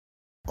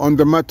On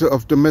the matter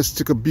of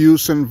domestic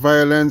abuse and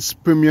violence,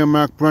 Premier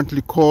Mark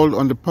Brantley called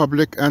on the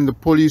public and the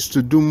police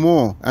to do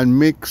more and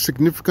make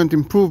significant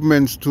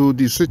improvements to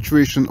the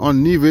situation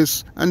on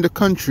Nevis and the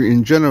country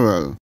in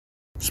general.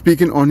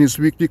 Speaking on his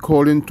weekly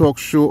call-in talk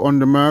show On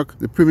the Mark,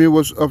 the Premier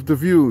was of the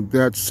view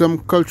that some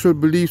cultural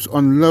beliefs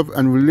on love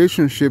and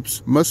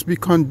relationships must be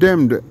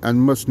condemned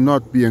and must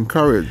not be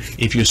encouraged.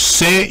 If you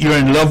say you're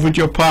in love with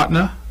your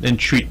partner, then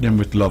treat them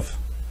with love.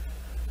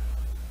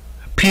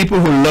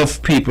 People who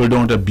love people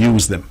don't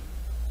abuse them.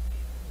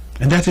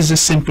 And that is the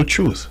simple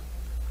truth.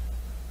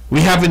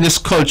 We have in this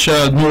culture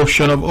a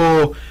notion of,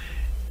 oh,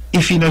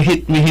 if he no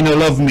hit me, he no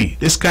love me.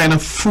 This kind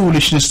of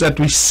foolishness that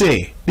we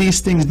say. These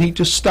things need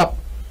to stop.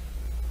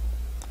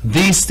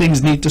 These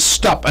things need to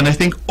stop. And I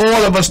think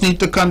all of us need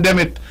to condemn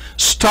it.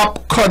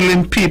 Stop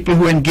cuddling people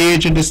who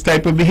engage in this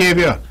type of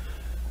behavior.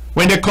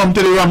 When they come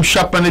to the rum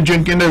shop and they're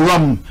drinking the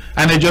rum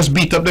and they just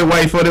beat up the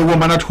wife or the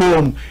woman at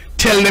home,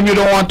 tell them you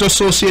don't want to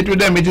associate with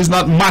them. It is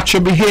not macho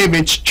behavior,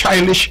 it's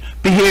childish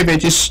behavior,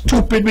 it is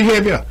stupid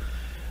behavior.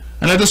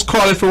 And let us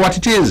call it for what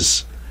it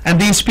is. And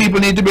these people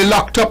need to be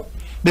locked up.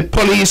 The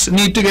police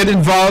need to get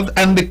involved,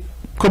 and the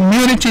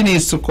community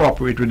needs to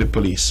cooperate with the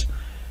police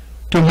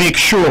to make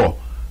sure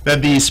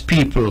that these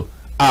people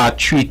are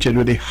treated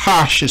with the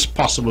harshest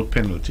possible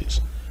penalties.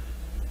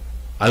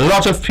 A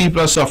lot of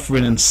people are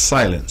suffering in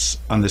silence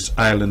on this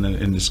island and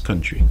in this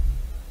country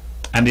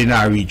and in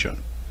our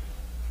region.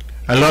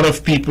 A lot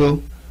of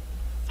people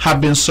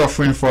have been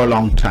suffering for a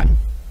long time.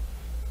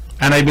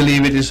 And I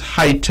believe it is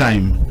high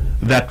time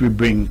that we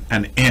bring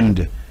an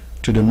end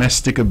to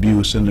domestic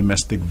abuse and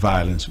domestic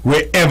violence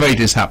wherever it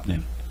is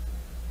happening.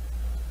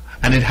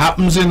 And it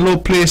happens in low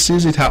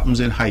places, it happens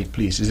in high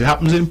places. It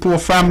happens in poor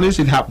families,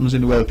 it happens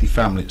in wealthy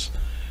families.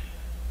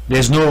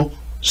 There's no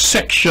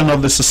section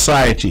of the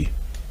society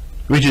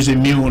which is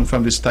immune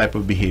from this type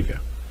of behavior.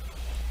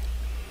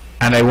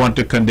 And I want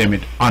to condemn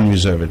it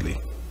unreservedly.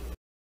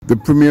 The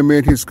Premier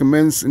made his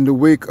comments in the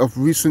wake of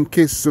recent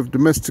cases of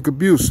domestic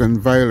abuse and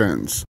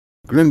violence.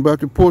 Glenn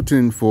Bart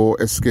reporting for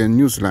SKN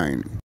Newsline.